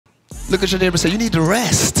Look at your neighbor and say, you need to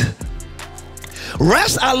rest.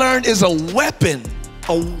 Rest, I learned, is a weapon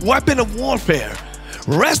of warfare.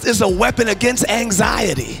 Rest is a weapon against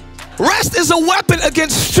anxiety. Rest is a weapon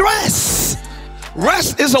against stress.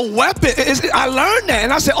 Rest is a weapon. I learned that,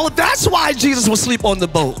 and I said, oh, that's why Jesus would sleep on the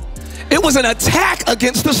boat. It was an attack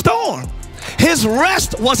against the storm. His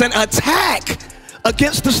rest was an attack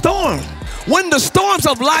against the storm. When the storms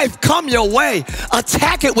of life come your way,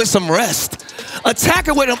 attack it with some rest. Attack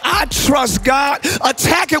it with him. I trust God.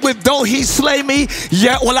 Attack it with, though he slay me,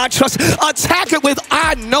 yet will I trust. Attack it with,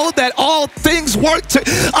 I know that all things work to.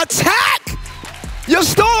 Attack your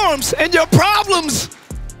storms and your problems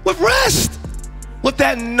with rest. With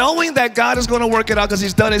that knowing that God is going to work it out because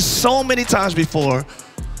he's done it so many times before.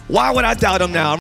 Why would I doubt him now?